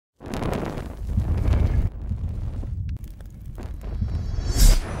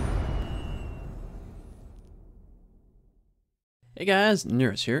Hey guys,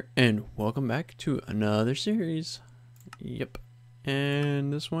 Nearest here, and welcome back to another series. Yep,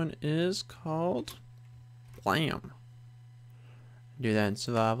 and this one is called Blam. Do that in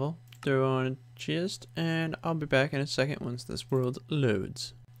survival, throw on a chest, and I'll be back in a second once this world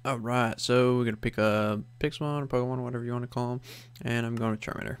loads. Alright, so we're gonna pick a Pixelmon or Pokemon, whatever you want to call them, and I'm going with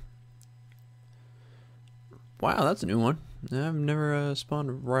Charmander. Wow, that's a new one. I've never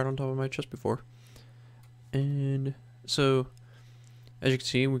spawned right on top of my chest before. And so, as you can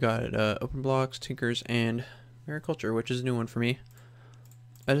see, we got open blocks, tinkers, and mariculture, which is a new one for me.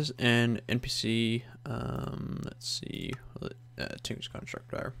 That is an NPC. Let's see, tinker's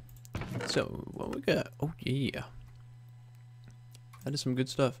constructor. So what we got? Oh yeah, that is some good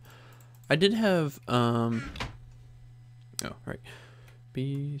stuff. I did have oh right,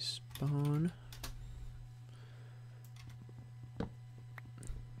 bee spawn.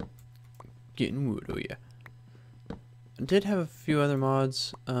 Getting wood. Oh yeah. I did have a few other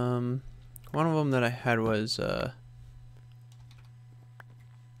mods. One of them that I had was what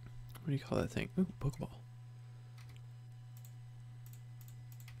do you call that thing? Ooh, Pokeball.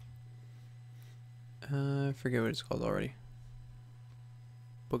 I forget what it's called already.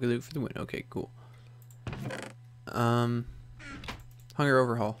 Pokeloot for the win. Okay, cool. Hunger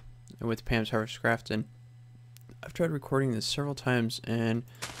Overhaul with Pam's Fastcraft, and I've tried recording this several times, and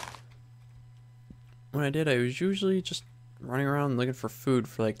when I did, I was usually just running around looking for food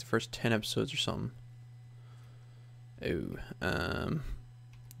for like the first 10 episodes or something. Oh,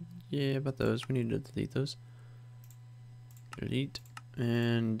 yeah, about those. We need to delete those. Delete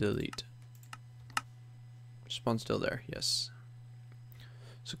and delete. Spawn still there, yes.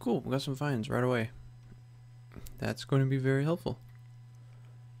 So cool, we got some finds right away. That's going to be very helpful.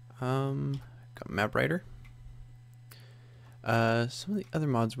 Got map writer. Some of the other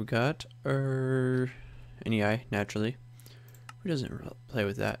mods we got are NEI, naturally. Who doesn't play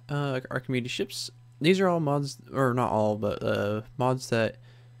with that? Like Archimedes Ships. These are all mods, or not all, but mods that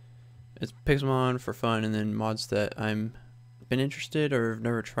it's Pixelmon for fun, and then mods that I'm been interested or have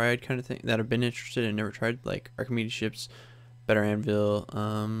never tried kind of thing, that I've been interested and never tried, like Archimedes Ships, Better Anvil,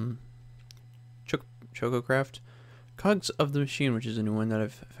 Chococraft, Cogs of the Machine, which is a new one that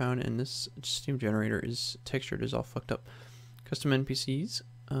I've found, and this steam generator is textured is all fucked up. Custom NPCs.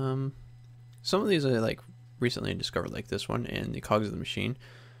 Some of these I like recently discovered, like this one and the Cogs of the Machine.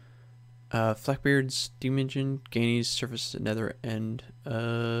 Flaxbeard's Steam Engine, Gany's Surface Nether, and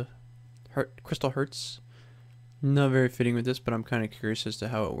Crystal Hearts. Not very fitting with this, but I'm kind of curious as to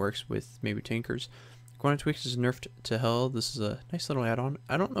how it works with maybe Tinkers. Iguanna Tweaks is nerfed to hell. This is a nice little add-on.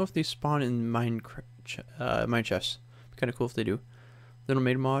 I don't know if they spawn in mine chests. Kind of cool if they do. Little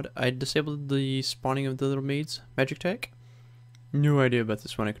Maid mod. I disabled the spawning of the little maids. Magic tech. No idea about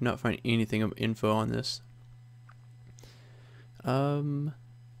this one. I could not find anything of info on this. Mariculture.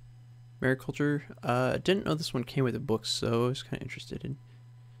 I didn't know this one came with a book, so I was kind of interested in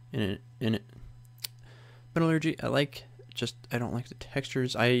it. Metallurgy. I don't like the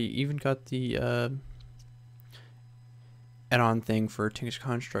textures. I even got the add-on thing for Tinker's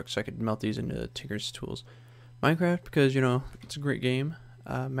Construct, so I could melt these into Tinker's tools. Minecraft, because you know it's a great game.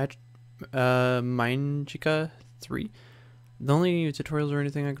 Minecraft 3. The only tutorials or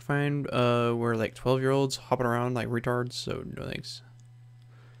anything I could find were like 12-year-olds hopping around like retards, so no thanks.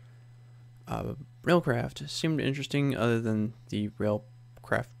 Railcraft seemed interesting other than the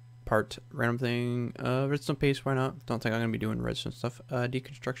Railcraft part random thing. Redstone Paste, why not? Don't think I'm going to be doing redstone stuff.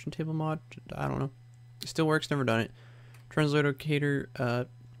 Deconstruction Table mod, I don't know. It still works, never done it. Translocator,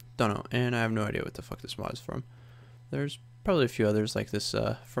 don't know, and I have no idea what the fuck this mod is from. There's probably a few others like this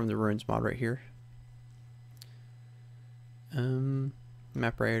from the Ruins mod right here.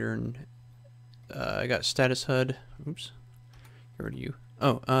 Map writer, and I got Status HUD. Oops, get rid of you.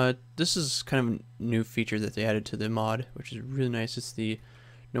 Oh, this is kind of a new feature that they added to the mod, which is really nice. It's the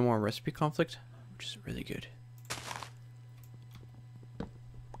no more recipe conflict, which is really good.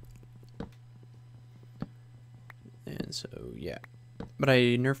 And so yeah, but I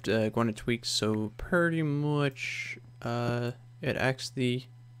nerfed Iguanna Tweaks, so pretty much it acts the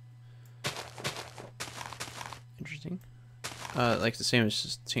interesting. Like the same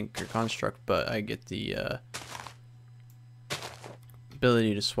as Tinker Construct, but I get the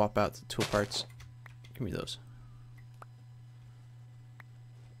ability to swap out the tool parts. Give me those.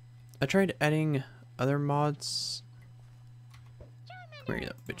 I tried adding other mods. Where are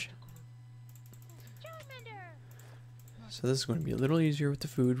you, bitch? So this is going to be a little easier with the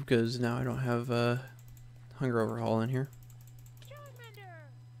food because now I don't have Hunger Overhaul in here.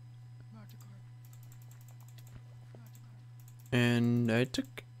 And I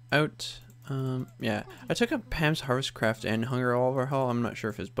took out Yeah, I took up Pam's Harvestcraft and Hunger Overhaul. I'm not sure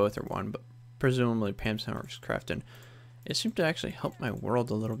if it's both or one, but presumably Pam's Harvestcraft, and it seemed to actually help my world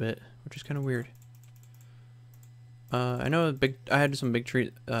a little bit, which is kind of weird. I know I had some big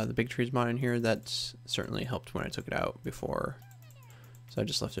tree, the big trees mod in here. That's certainly helped when I took it out before, so I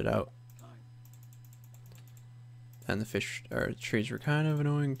just left it out. And the fish or trees were kind of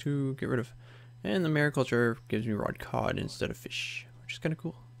annoying to get rid of, and the mariculture gives me raw cod instead of fish, which is kind of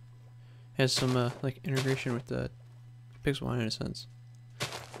cool. Has some like integration with the Pixelmon in a sense.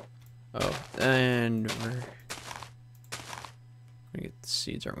 Oh, and we're gonna get the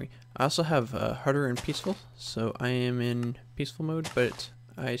seeds, aren't we? I also have harder and peaceful, so I am in peaceful mode, but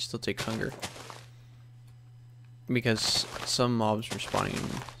I still take hunger because some mobs were spawning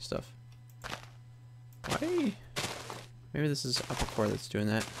and stuff. Why? Maybe this is Upper Core that's doing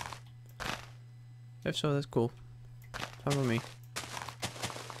that. If so, that's cool. Talk about me.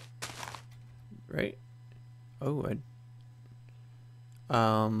 Right? Oh,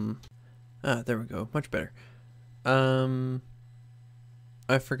 there we go. Much better. I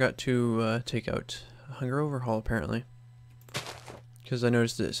forgot to take out Hunger Overhaul apparently, because I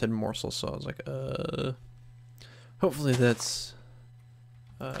noticed that it said morsel, so I was like, hopefully that's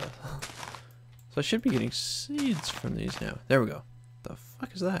so I should be getting seeds from these now. There we go. The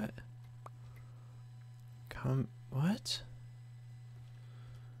fuck is that? What?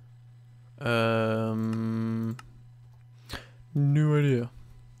 No idea.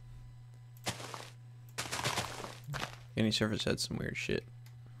 Any surface had some weird shit.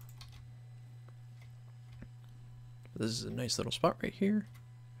 This is a nice little spot right here.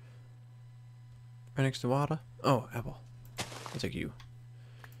 Right next to water. Oh, apple. I'll take you.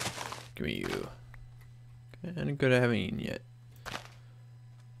 Give me you. And good I haven't eaten yet.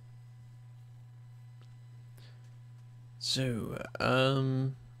 So,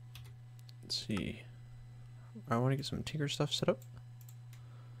 let's see. I want to get some tinker stuff set up.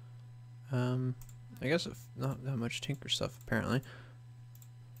 I guess if not that much tinker stuff apparently.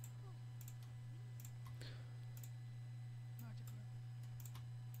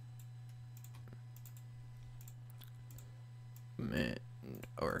 Man,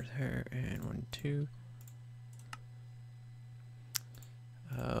 over there, and 1, 2.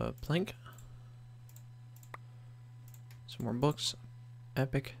 Plank. Some more books.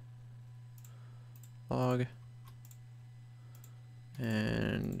 Epic. Log.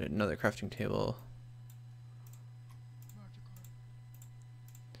 And another crafting table.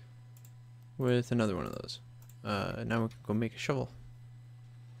 With another one of those. Now we can go make a shovel.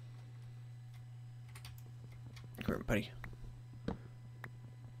 Come here, buddy.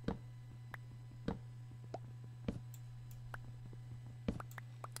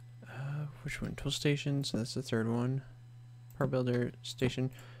 Which one? Tool station, so that's the third one. Power builder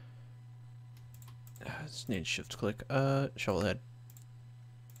station. Just need shift click. Shovel head.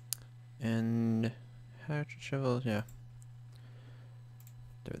 And hatchet shovel, yeah.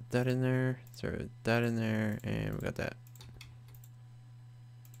 Throw that in there, throw that in there, and we got that.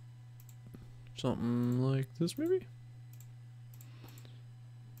 Something like this, maybe?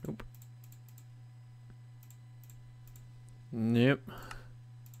 Nope. Nope.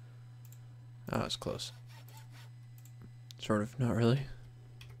 Oh, it's close. Sort of, not really.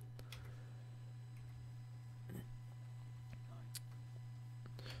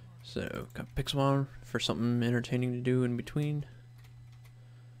 So, got Pixelmon for something entertaining to do in between.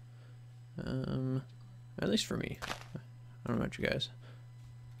 At least for me. I don't know about you guys.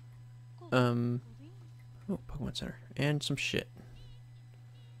 Oh, Pokemon Center. And some shit.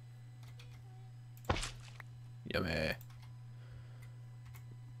 Yummy.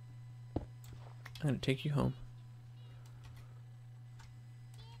 I'm gonna take you home.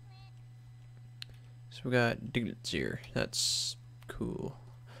 So we got Ducts here. That's cool.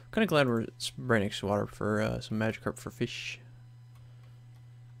 Kind of glad we're right next to water for some Magikarp for fish.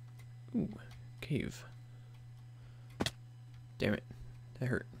 Ooh, cave. Damn it, that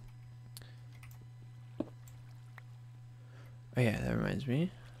hurt. Oh yeah, that reminds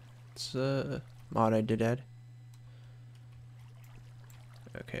me. It's a mod I did add.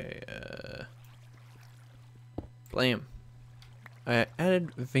 Okay, blam. I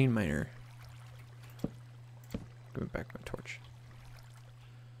added vein miner. Give me back my torch.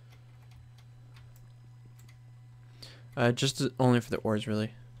 Just only for the ores,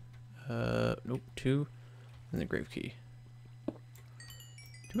 really. Nope, 2, and the grave key.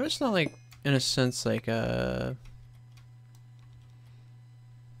 But it's not like, in a sense, like, what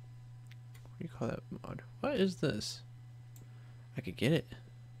do you call that mod? What is this? I could get it.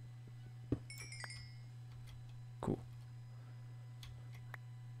 Cool.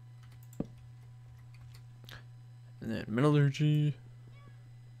 And then metallurgy.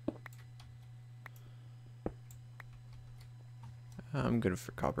 I'm good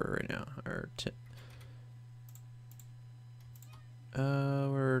for copper right now. Or tin.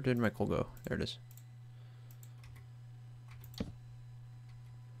 Where did my coal go? There it is.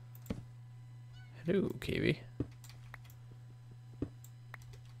 Hello, KB.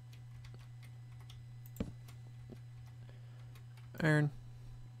 Iron.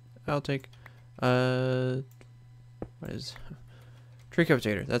 I'll take. What is tree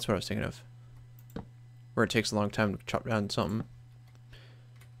cavitator? That's what I was thinking of. Where it takes a long time to chop down something.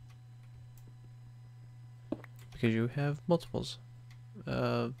 Because you have multiples.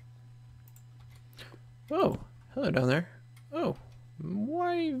 Whoa, hello down there. Oh,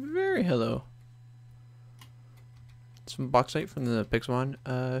 why, very hello. Some bauxite from the Pixelmon.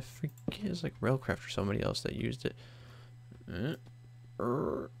 I forget, it's like Railcraft or somebody else that used it.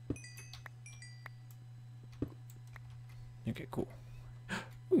 Okay, cool.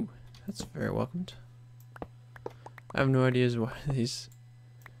 Ooh, that's very welcomed. I have no ideas why these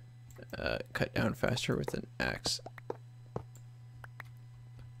cut down faster with an axe.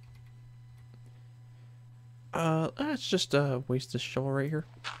 Let's just waste this shovel right here.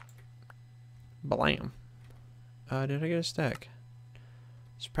 Blam. Did I get a stack?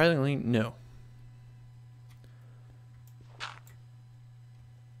 Surprisingly, no.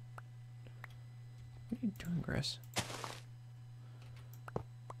 What are you doing, grass?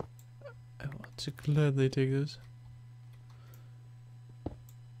 I will gladly take this.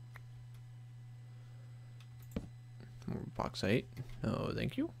 More bauxite. No,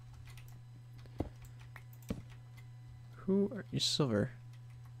 thank you. Who are you? Silver.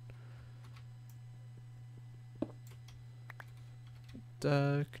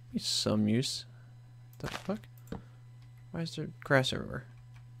 Could be some use. The fuck? Why is there grass everywhere?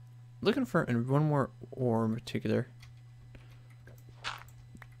 Looking for one more ore in particular.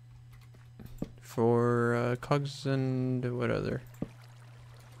 For cogs and what other?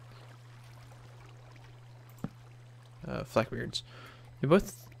 Flaxbeards. They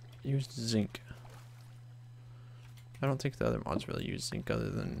both use zinc. I don't think the other mods really use zinc other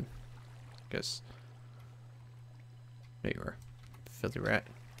than, I guess. There you are. Filthy rat.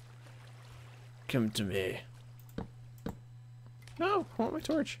 Come to me. No, I want my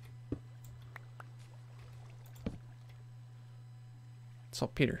torch.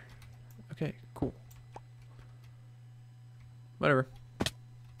 Saltpeter. Okay, cool. Whatever.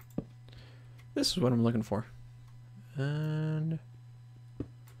 This is what I'm looking for. And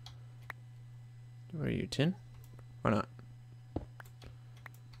what are you, tin? Why not?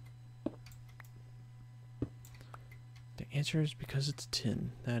 The answer is because it's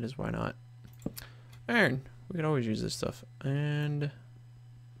tin. That is why not. Iron. We could always use this stuff. And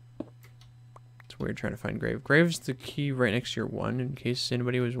it's weird trying to find grave. Grave's the key right next to your 1, in case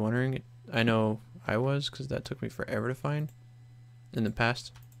anybody was wondering. I know I was, because that took me forever to find in the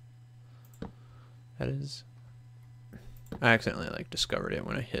past. That is, I accidentally like discovered it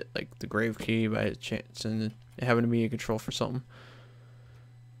when I hit like the grave key by chance, and it happened to be a control for something.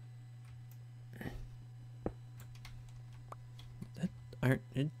 That iron,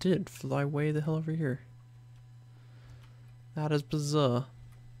 it did fly way the hell over here. That is bizarre.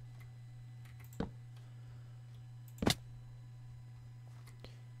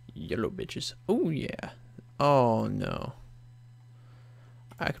 Yellow bitches. Oh yeah. Oh no.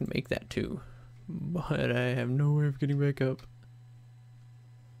 I can make that too, but I have no way of getting back up.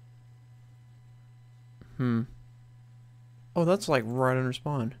 Oh, that's like right under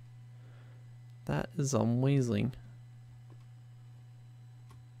spawn. That is amazing.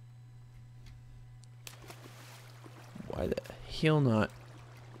 Why the hell not?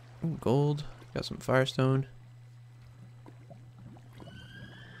 Ooh, gold. Got some firestone.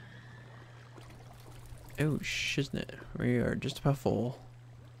 Oh, shiznit. We are just about full.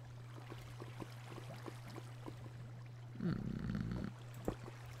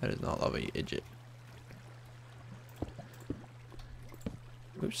 That is not lava, you idiot.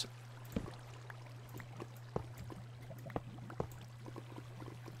 Oops.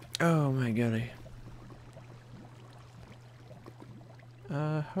 Oh my god.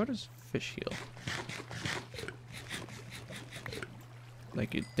 How does fish heal?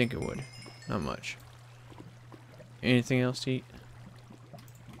 Like you'd think it would. Not much. Anything else to eat?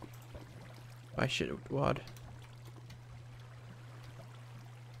 I should have wad.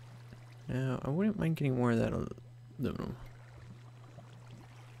 Now, I wouldn't mind getting more of that aluminum.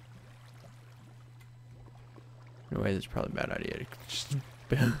 Anyway, that's probably a bad idea to just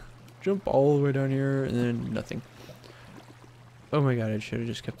jump all the way down here and then nothing. Oh my god, I should have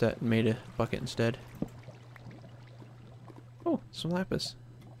just kept that and made a bucket instead. some lapis.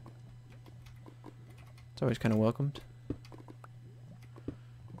 It's always kind of welcomed.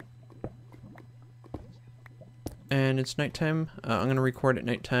 And it's nighttime. I'm gonna record at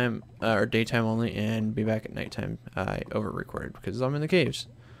nighttime or daytime only, and be back at nighttime. I over-recorded because I'm in the caves.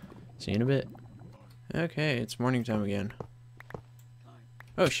 See you in a bit. Okay, it's morning time again.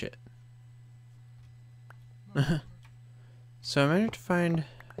 Oh shit. So I managed to find,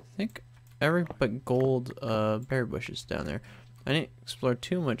 I think, every but gold berry bushes down there. I didn't explore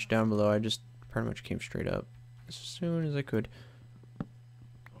too much down below. I just pretty much came straight up as soon as I could.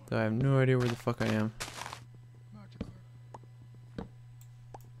 Though I have no idea where the fuck I am.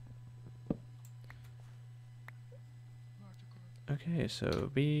 Okay,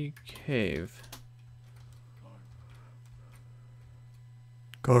 so B cave.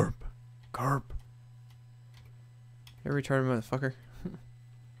 Carp. You retarded motherfucker.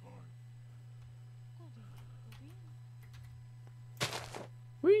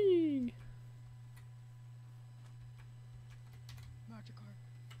 Whee!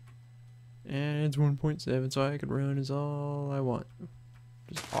 And it's 1.7, so I could run is all I want.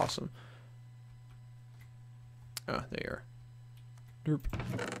 Just awesome. Ah, there you are. Derp.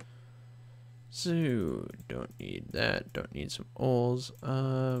 So, don't need that. Don't need some oils.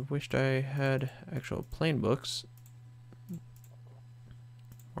 Wished I had actual plain books.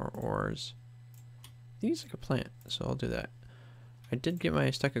 Or ores. These like a plant, so I'll do that. I did get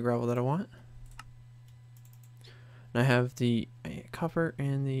my stack of gravel that I want. And I have the copper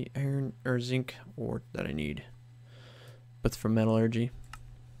and the iron or zinc ore that I need. But for metallurgy.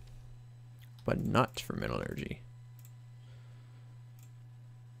 But not for metallurgy.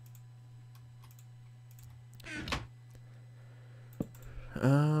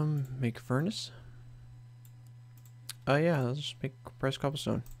 Make a furnace. Yeah, let's just make compressed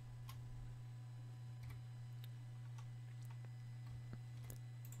cobblestone.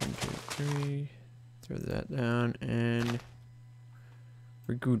 One, two, three. Throw that down, and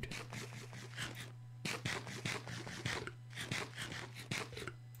we're good.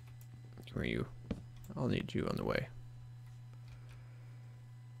 Where are you? I'll need you on the way.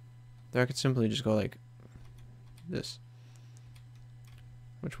 There, I could simply just go like this,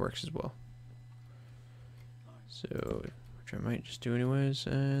 which works as well. So, which I might just do anyways,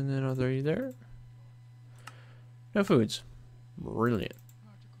 and then I'll throw you there. No foods. Brilliant.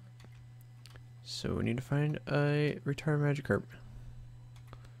 So we need to find a retarded magic herb.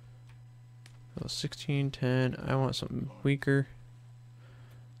 Well, 16, 10. I want something weaker,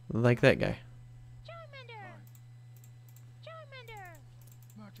 like that guy.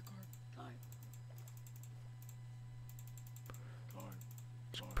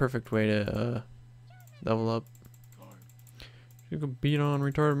 Perfect way to level up. You can beat on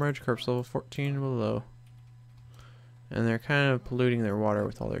retarded Magikarps level 14 and below. And they're kind of polluting their water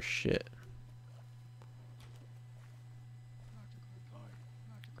with all their shit.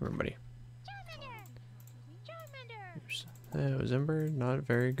 Come on, buddy. Oops. That was Ember. Not a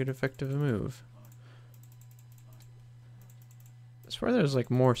very good effective move. I swear there's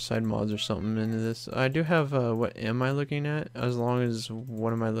like more side mods or something into this. I do have what am I looking at, as long as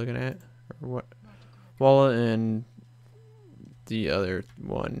what am I looking at, or what wallet and the other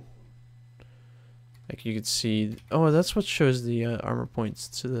one. Like you could see, oh, that's what shows the armor points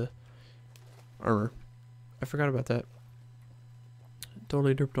to the armor. I forgot about that.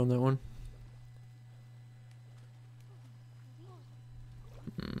 Totally derped on that one.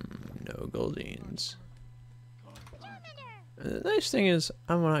 No goldines. The nice thing is,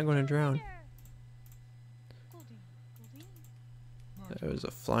 I'm not going to drown. That was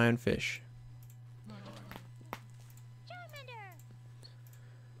a flying fish.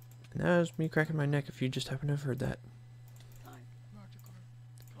 And that was me cracking my neck if you just happen to have heard that.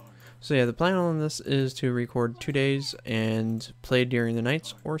 So yeah, the plan on this is to record 2 days and play during the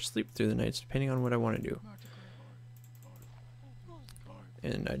nights or sleep through the nights, depending on what I want to do.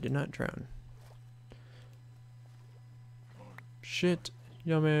 And I did not drown. Shit.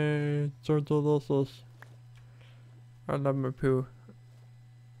 Yummy. So delicious. I love my poo.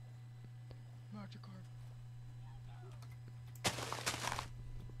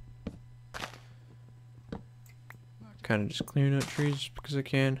 Kind of just clearing out trees because I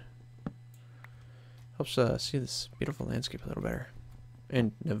can. Helps see this beautiful landscape a little better.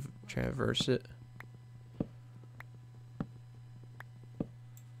 And traverse it.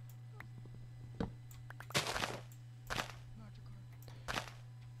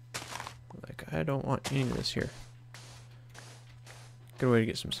 Like, I don't want any of this here. Good way to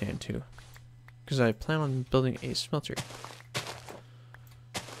get some sand too. Because I plan on building a smelter.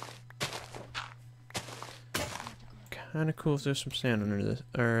 kind of cool if there's some sand under this.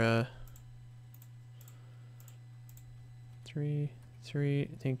 Or, 3.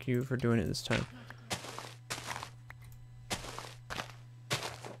 Thank you for doing it this time.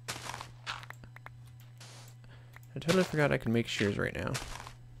 I totally forgot I could make shears right now.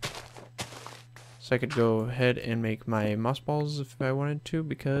 So I could go ahead and make my moss balls if I wanted to,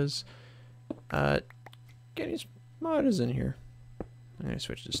 because Gany's mod is in here. I'm gonna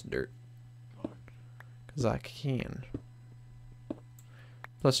switch this to dirt because I can.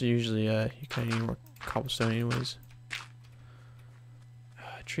 Plus, usually you kind of need more cobblestone, anyways.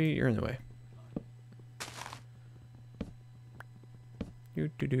 Tree, you're in the way.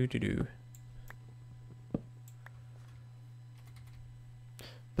 Do.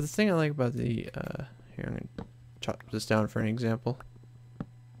 But the thing I like about the here, I'm gonna chop this down for an example.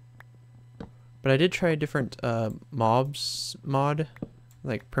 But I did try a different mobs mod,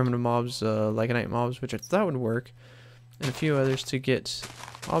 like primitive mobs, Lycanite mobs, which I thought would work, and a few others to get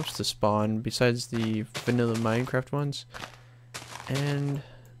mobs to spawn besides the vanilla Minecraft ones, and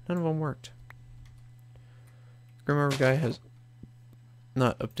none of them worked. Grim guy has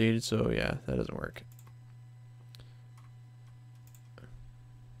not updated, so yeah, that doesn't work.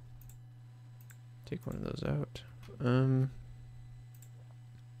 Take one of those out.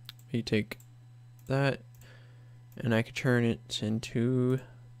 You take that, and I could turn it into.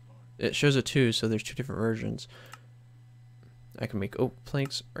 It shows a 2, so there's 2 different versions. I can make oak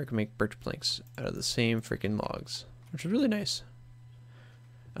planks, or I can make birch planks out of the same freaking logs, which is really nice.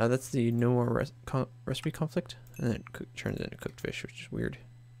 That's the no more recipe conflict, and then it turns into cooked fish, which is weird.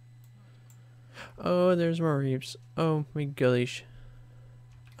 Oh, there's more reefs. Oh my gosh.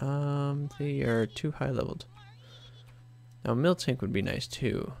 They are too high leveled. Now, mill tank would be nice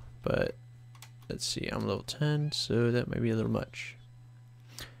too, but let's see, I'm level 10, so that might be a little much.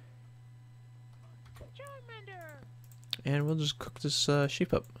 And we'll just cook this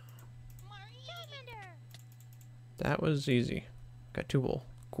sheep up. That was easy. Got 2 wool.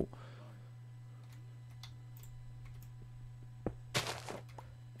 Cool.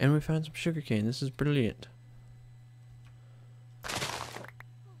 And we found some sugarcane. This is brilliant.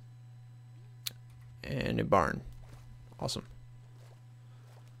 And a barn. Awesome.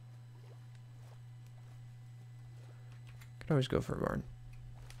 Could always go for a barn.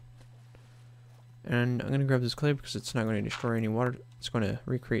 And I'm going to grab this clay because it's not going to destroy any water. It's going to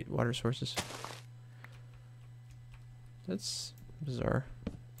recreate water sources. That's bizarre.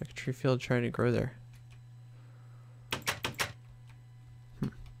 Like a tree field trying to grow there.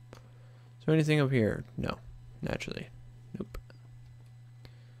 So anything up here? No. Naturally. Nope.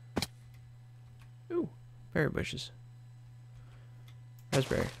 Ooh. Berry bushes.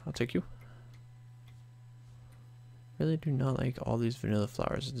 Raspberry. I'll take you. Really do not like all these vanilla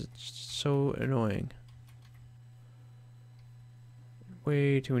flowers. It's so annoying.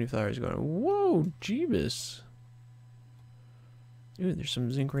 Way too many flowers going. Whoa, Jeebus. Ooh, there's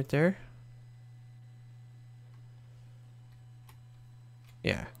some zinc right there.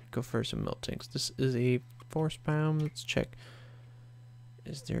 Yeah, go for some milk tanks. This is a forest biome. Let's check.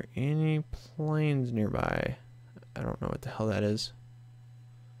 Is there any plains nearby? I don't know what the hell that is.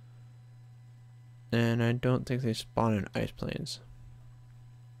 And I don't think they spawn in ice plains.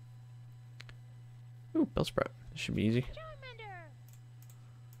 Ooh, Bellsprout. This should be easy.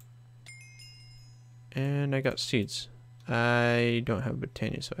 And I got seeds. I don't have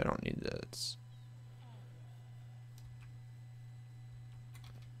botania, so I don't need that.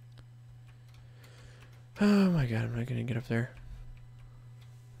 Oh my god, I'm not gonna get up there.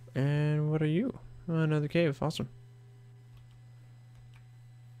 And what are you? Oh, another cave. Awesome.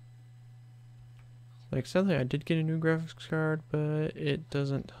 Like, sadly, I did get a new graphics card, but it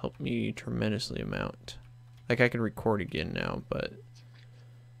doesn't help me tremendously amount. Like, I can record again now, but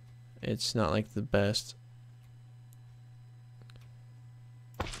it's not like the best.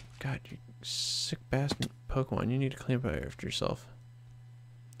 God, you sick bastard Pokemon. You need to clean up after yourself.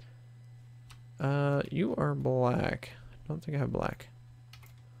 You are black. I don't think I have black.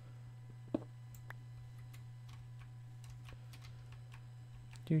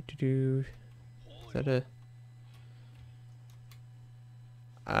 Is that a...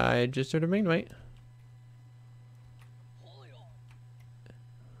 I just heard a main mate.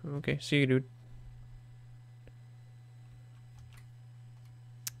 Okay, see you, dude.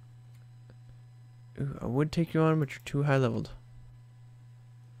 Ooh, I would take you on, but you're too high leveled.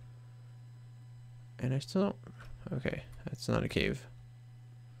 And I still don't... Okay, that's not a cave.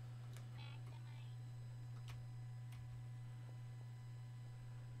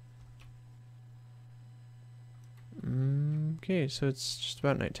 Okay, so it's just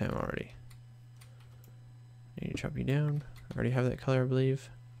about nighttime already. I need to chop you down. I already have that color, I believe.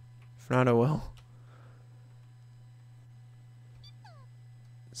 If not, oh well.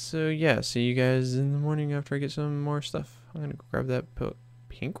 So yeah, see you guys in the morning after I get some more stuff. I'm gonna go grab that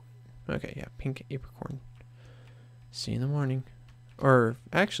pink one? Okay, yeah, pink apricorn. See you in the morning. Or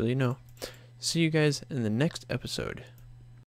actually, no. See you guys in the next episode.